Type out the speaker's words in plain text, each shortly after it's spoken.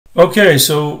Okay,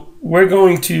 so we're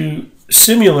going to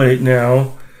simulate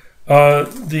now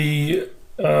the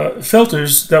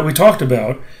filters that we talked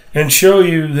about and show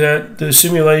you that the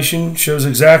simulation shows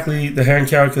exactly the hand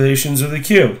calculations of the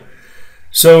Q.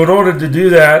 So in order to do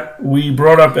that, we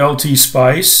brought up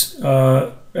LTSpice,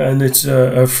 and it's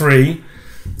free,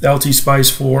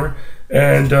 LTSpice 4,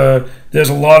 and there's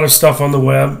a lot of stuff on the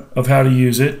web of how to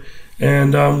use it,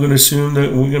 and I'm going to assume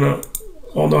that we're going to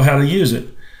all know how to use it.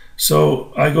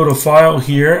 So I go to File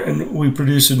here, and we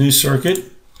produce a new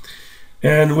circuit,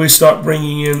 and we start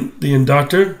bringing in the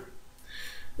inductor,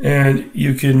 and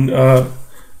you can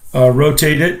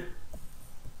rotate it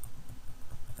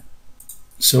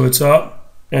so it's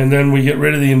up, and then we get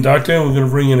rid of the inductor, and we're going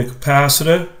to bring in a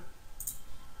capacitor.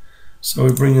 So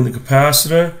we bring in the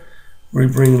capacitor, we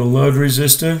bring in a load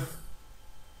resistor,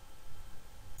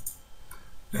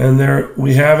 and there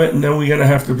we have it. And then we're going to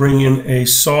have to bring in a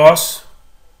source,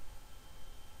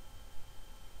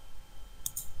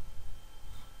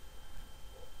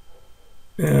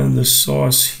 and the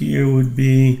source here would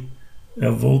be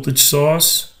a voltage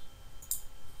source.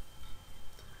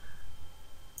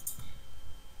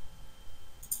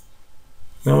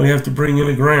 Now we have to bring in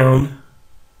a ground,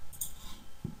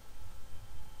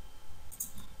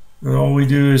 and all we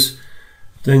do is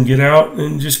then get out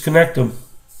and just connect them.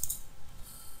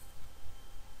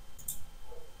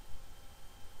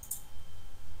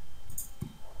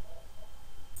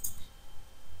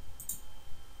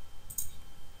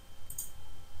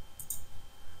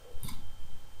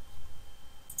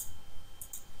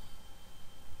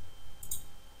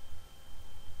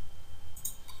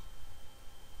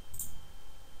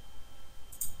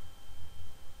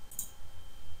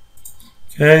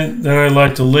 Okay, then I'd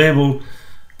like to label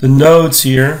the nodes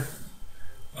here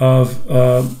of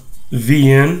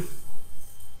VN,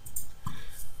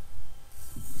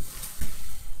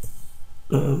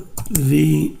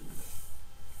 VIN,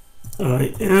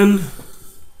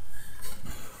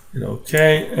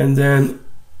 okay, and then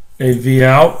a V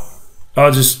out.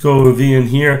 I'll just go with V in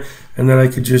here, and then I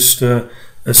could just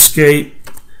escape,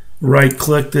 right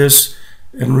click this,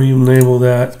 and rename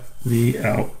that V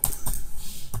out.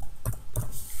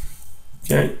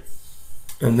 Okay,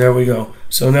 and there we go.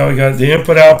 So now we got the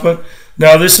input output.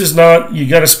 Now this is not, you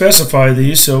got to specify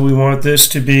these, so we want this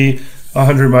to be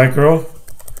 100 micro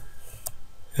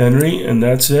Henry, and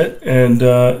that's it. And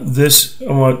this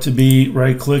I want to be,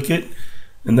 right click it,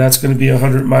 and that's going to be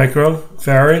 100 micro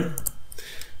farad.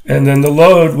 And then the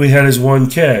load we had is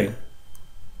 1K.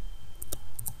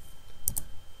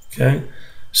 Okay,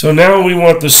 so now we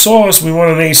want the source, we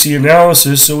want an AC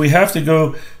analysis, so we have to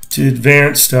go to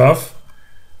advanced stuff.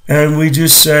 And we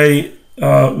just say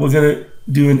we're going to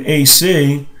do an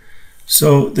AC.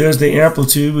 So there's the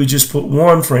amplitude. We just put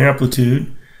 1 for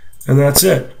amplitude, and that's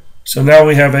it. So now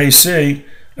we have AC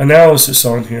analysis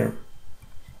on here.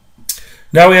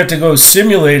 Now we have to go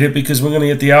simulate it because we're going to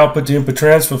get the output to input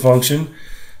transfer function,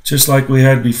 just like we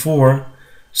had before.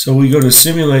 So we go to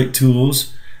Simulate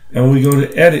Tools, and we go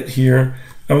to Edit here,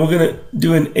 and we're going to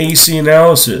do an AC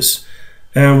analysis.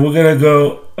 And we're going to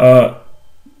go...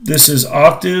 this is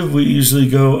octave. We usually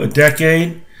go a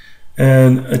decade,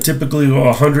 and typically go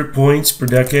 100 points per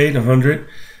decade, 100.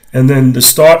 And then the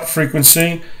start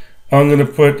frequency, I'm going to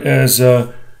put as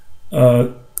 10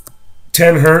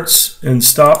 hertz, and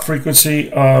stop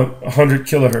frequency 100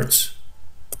 kilohertz.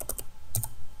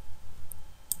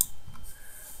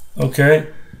 Okay,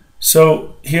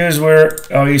 so here's where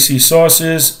our AC source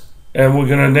is, and we're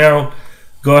going to now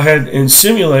go ahead and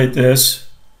simulate this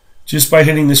just by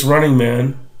hitting this running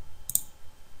man.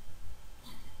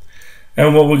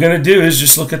 And what we're going to do is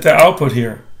just look at the output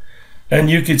here. And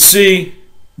you could see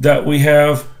that we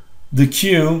have the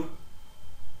Q,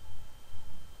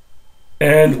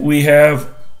 and we have,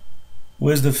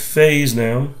 where's the phase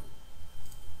now?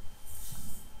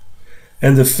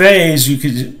 And the phase,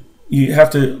 you have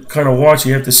to kind of watch,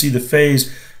 you have to see the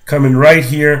phase coming right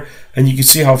here, and you can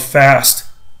see how fast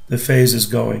the phase is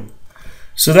going.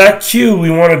 So that Q,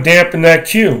 we want to dampen that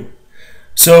Q.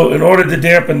 So in order to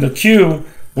dampen the Q,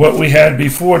 what we had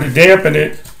before to dampen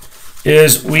it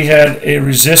is we had a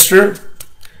resistor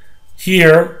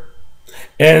here,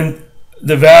 and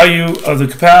the value of the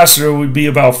capacitor would be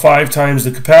about 5 times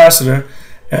the capacitor,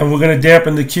 and we're going to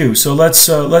dampen the Q. So let's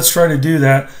try to do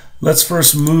that. Let's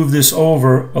first move this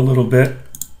over a little bit.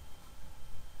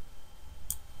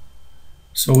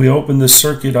 So we open the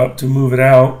circuit up to move it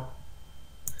out,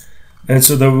 and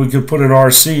so that we could put an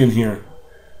RC in here.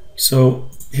 So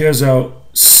here's our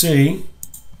C,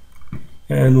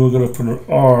 and we're going to put an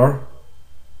R.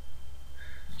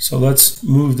 So let's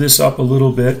move this up a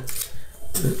little bit,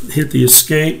 hit the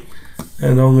escape,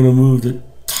 And I'm going to move the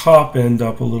top end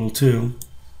up a little too.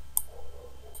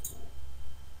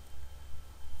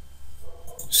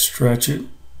 Stretch it.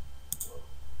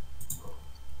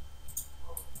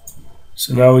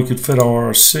 So now we could fit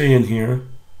our RC in here.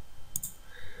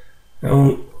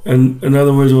 And in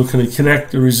other words, we're going to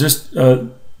connect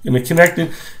the going to connect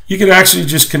it. You can actually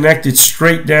just connect it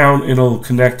straight down. It'll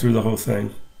connect through the whole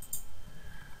thing.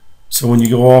 So when you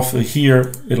go off of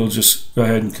here, it'll just go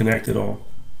ahead and connect it all.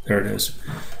 There it is.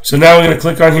 So now we're going to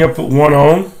click on here, put 1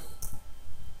 ohm.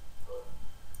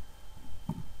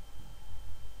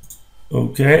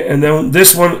 Okay, and then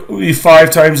this one will be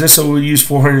 5 times this, so we'll use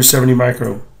 470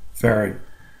 microfarad.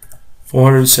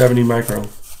 470 micro.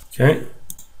 Okay.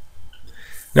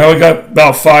 Now we got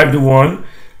about 5 to 1.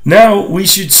 Now we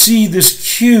should see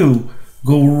this Q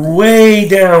go way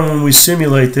down when we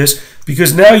simulate this,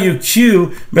 because now your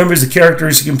Q, remember, is the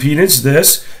characteristic impedance,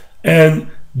 this, and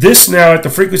this now at the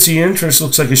frequency interest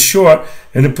looks like a short,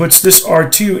 and it puts this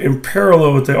R2 in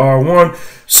parallel with the R1,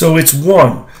 so it's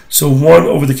 1. So 1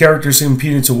 over the characteristic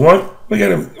impedance of 1, we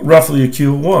got roughly a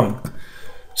Q of 1.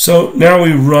 So now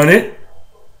we run it,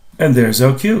 and there's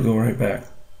our Q, go right back.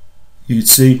 You can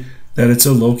see that it's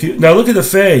a low Q. Now look at the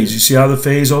phase. You see how the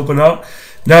phase open up?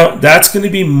 Now that's going to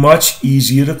be much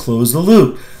easier to close the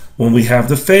loop when we have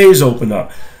the phase open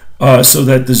up, so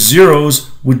that the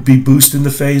zeros would be boosting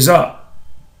the phase up.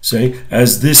 See,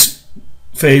 as this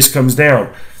phase comes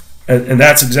down, and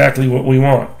that's exactly what we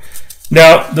want.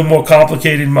 Now the more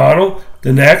complicated model,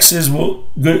 the next is we'll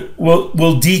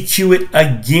DQ it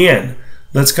again.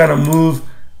 Let's kind of move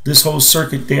this whole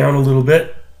circuit down a little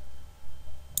bit.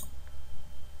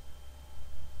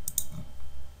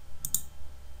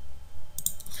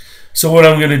 So what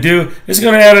I'm going to do is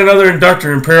going to add another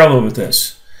inductor in parallel with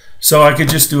this. So I could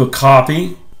just do a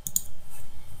copy.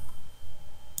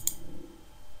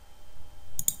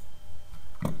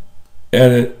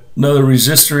 Add another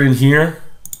resistor in here.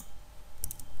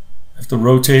 Have to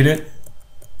rotate it.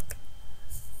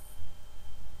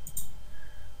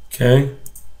 Okay.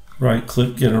 Right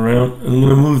click, get around. I'm going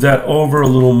to move that over a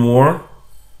little more.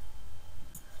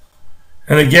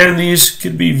 And again, these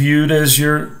could be viewed as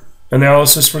your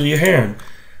analysis for your hand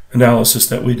analysis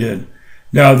that we did.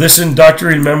 Now this inductor,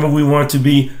 remember, we want to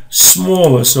be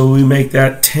smaller, so we make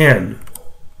that 10.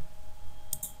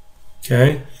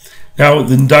 Okay. Now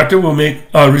the inductor will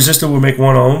make resistor will make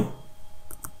 1 ohm,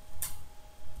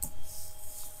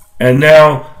 and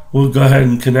now we'll go ahead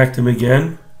and connect them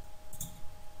again.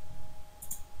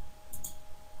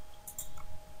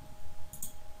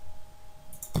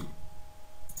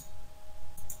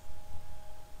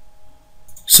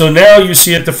 So now you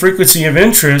see at the frequency of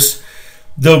interest,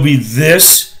 there'll be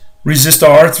this resistor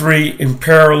R3 in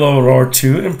parallel with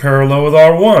R2 in parallel with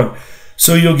R1.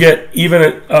 So you'll get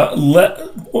even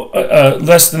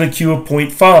less than a Q of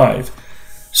 0.5.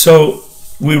 So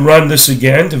we run this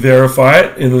again to verify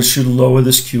it, and it should lower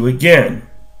this Q again.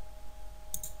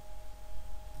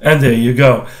 And there you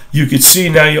go. You can see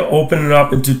now you open it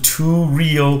up into 2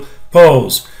 real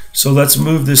poles. So let's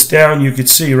move this down. You can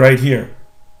see right here.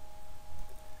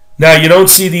 Now you don't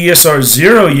see the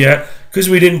ESR0 yet because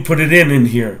we didn't put it in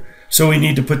here. So we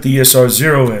need to put the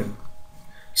ESR0 in.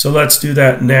 So let's do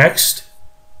that next.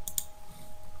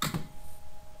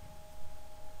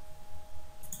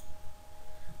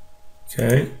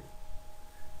 Okay.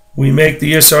 We make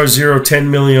the ESR0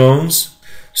 10 milliohms.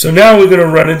 So now we're going to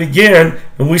run it again,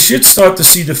 and we should start to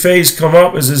see the phase come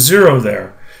up as a 0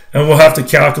 there. And we'll have to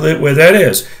calculate where that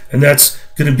is. And that's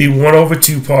going to be 1 over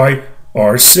 2 pi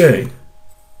RC.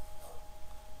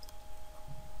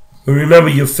 But remember,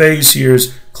 your phase here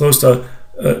is close to,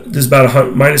 there's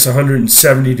about minus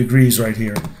 170 degrees right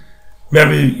here.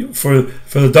 Remember, for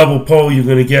the double pole, you're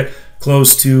going to get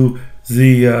close to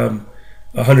the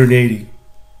 180,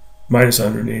 minus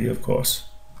 180, of course.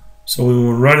 So we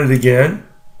will run it again.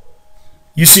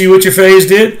 You see what your phase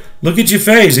did? Look at your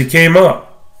phase. It came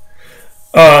up.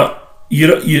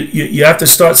 You have to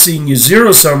start seeing your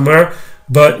 0 somewhere,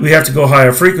 but we have to go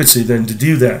higher frequency then to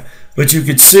do that. But you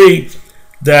could see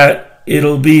that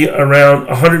it'll be around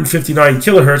 159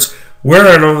 kilohertz. We're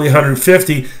at only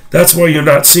 150. That's why you're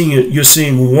not seeing it. You're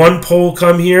seeing 1 pole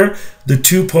come here, the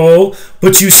 2 pole,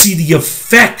 but you see the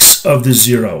effects of the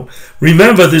 0.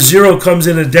 Remember, the 0 comes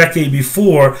in a decade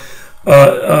before.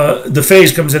 The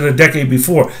phase comes in a decade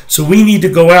before. So we need to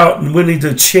go out and we need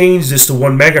to change this to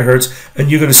 1 megahertz,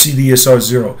 and you're going to see the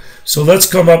ESR0. So let's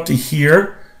come up to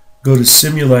here, go to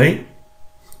simulate.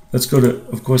 Let's go to,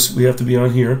 of course, we have to be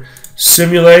on here.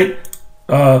 Simulate,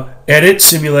 edit,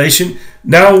 simulation.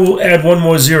 Now we'll add 1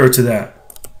 more 0 to that.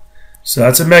 So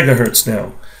that's a megahertz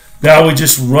now. Now we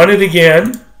just run it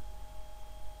again.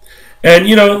 And,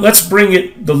 you know, let's bring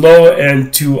it the lower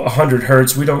end to 100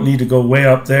 hertz. We don't need to go way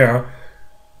up there.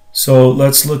 So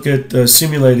let's look at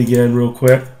simulate again real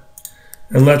quick.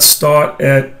 And let's start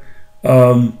at,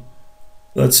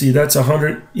 let's see, that's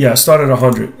 100. Yeah, start at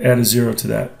 100. Add a 0 to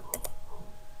that.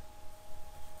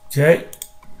 Okay.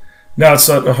 Now it's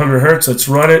at 100 hertz. Let's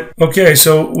run it. Okay,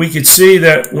 so we could see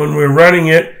that when we're running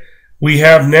it, we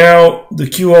have now the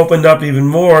queue opened up even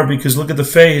more, because look at the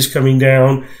phase coming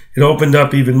down. It opened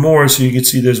up even more, so you can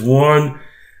see there's 1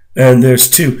 and there's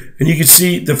 2. And you can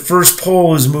see the first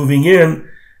pole is moving in,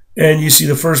 and you see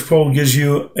the first pole gives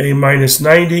you a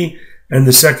 -90, and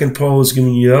the second pole is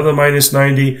giving you the other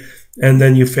 -90, and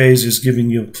then your phase is giving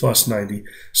you +90.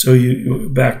 So you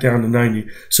back down to 90.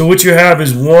 So what you have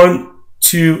is 1,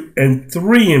 2, and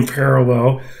 3 in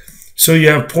parallel. So you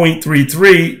have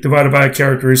 0.33 divided by a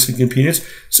characteristic impedance.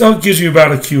 So it gives you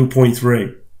about a Q of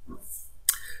 0.3.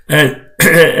 And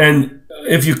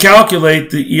if you calculate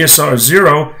the ESR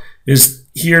 0 is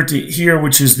here to here,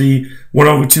 which is the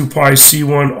 1/2 pi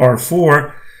C1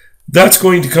 R4, that's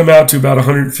going to come out to about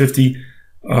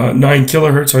 159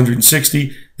 kilohertz,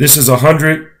 160. This is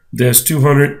 100. There's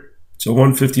 200. So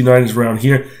 159 is around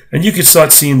here. And you can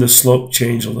start seeing the slope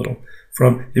change a little.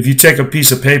 From if you take a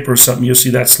piece of paper or something, you'll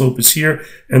see that slope is here,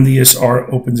 and the ESR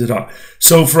opens it up.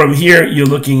 So from here, you're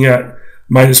looking at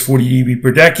 -40 dB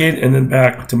per decade, and then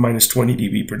back to -20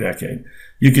 dB per decade.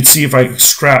 You can see if I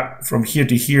extract from here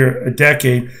to here a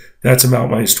decade, that's about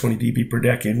 -20 dB per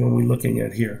decade when we're looking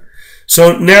at here.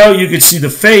 So now you can see the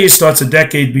phase starts a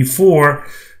decade before.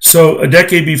 So a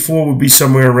decade before would be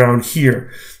somewhere around here.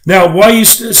 Now, why are you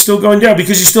still going down?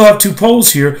 Because you still have 2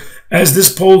 poles here. As this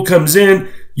pole comes in,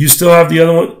 you still have the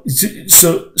other one.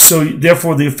 So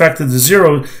therefore, the effect of the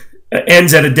 0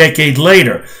 ends at a decade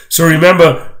later. So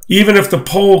remember, even if the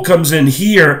pole comes in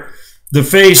here, the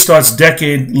phase starts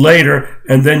decade later,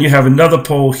 and then you have another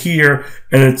pole here,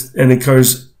 and it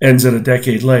ends at a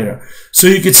decade later. So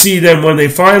you can see then when they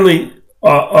finally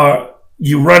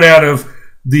you run out of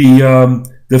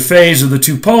the phase of the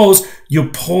 2 poles,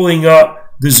 you're pulling up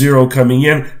the 0 coming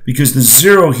in, because the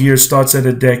 0 here starts at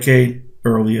a decade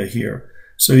earlier here.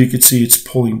 So you can see it's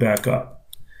pulling back up.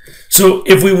 So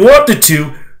if we wanted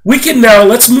to, we can now,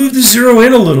 let's move the 0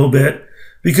 in a little bit,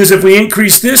 because if we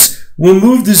increase this, we'll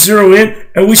move the 0 in,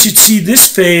 and we should see this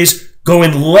phase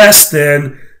going less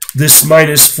than this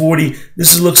 -40.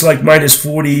 This looks like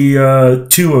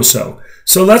 -42 or so.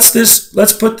 So let's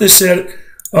put this at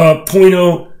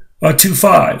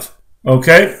 0.025,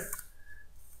 okay?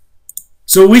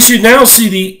 So we should now see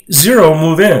the 0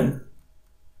 move in.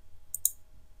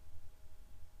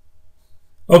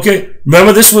 Okay,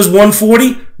 remember this was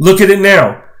 140? Look at it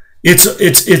now. It's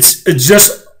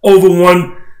just over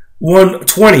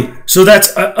 120. So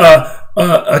that's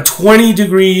a 20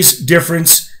 degrees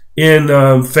difference in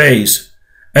phase.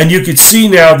 And you can see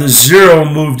now the 0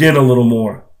 moved in a little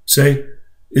more. See?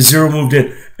 The 0 moved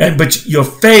in. But your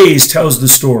phase tells the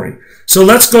story. So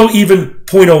let's go even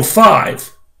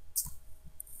 0.05.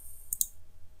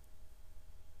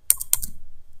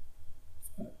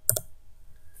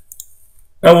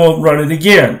 And we'll run it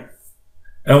again.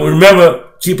 And remember,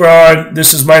 keep our eye on,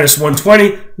 this is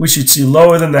 -120. We should see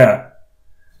lower than that.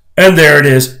 And there it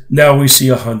is. Now we see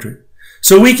 100.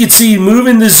 So we can see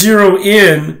moving the 0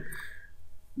 in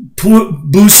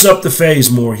boosts up the phase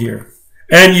more here.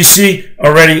 And you see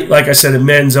already, like I said, it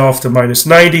mends off to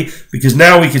 -90, because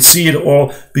now we can see it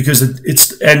all, because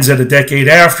it ends at a decade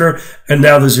after, and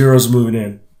now the 0 is moving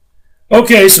in.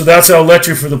 Okay, so that's our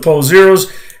lecture for the pole zeros.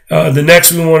 The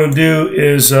next we want to do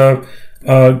is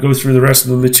go through the rest of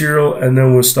the material, and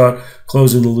then we'll start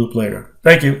closing the loop later.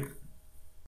 Thank you.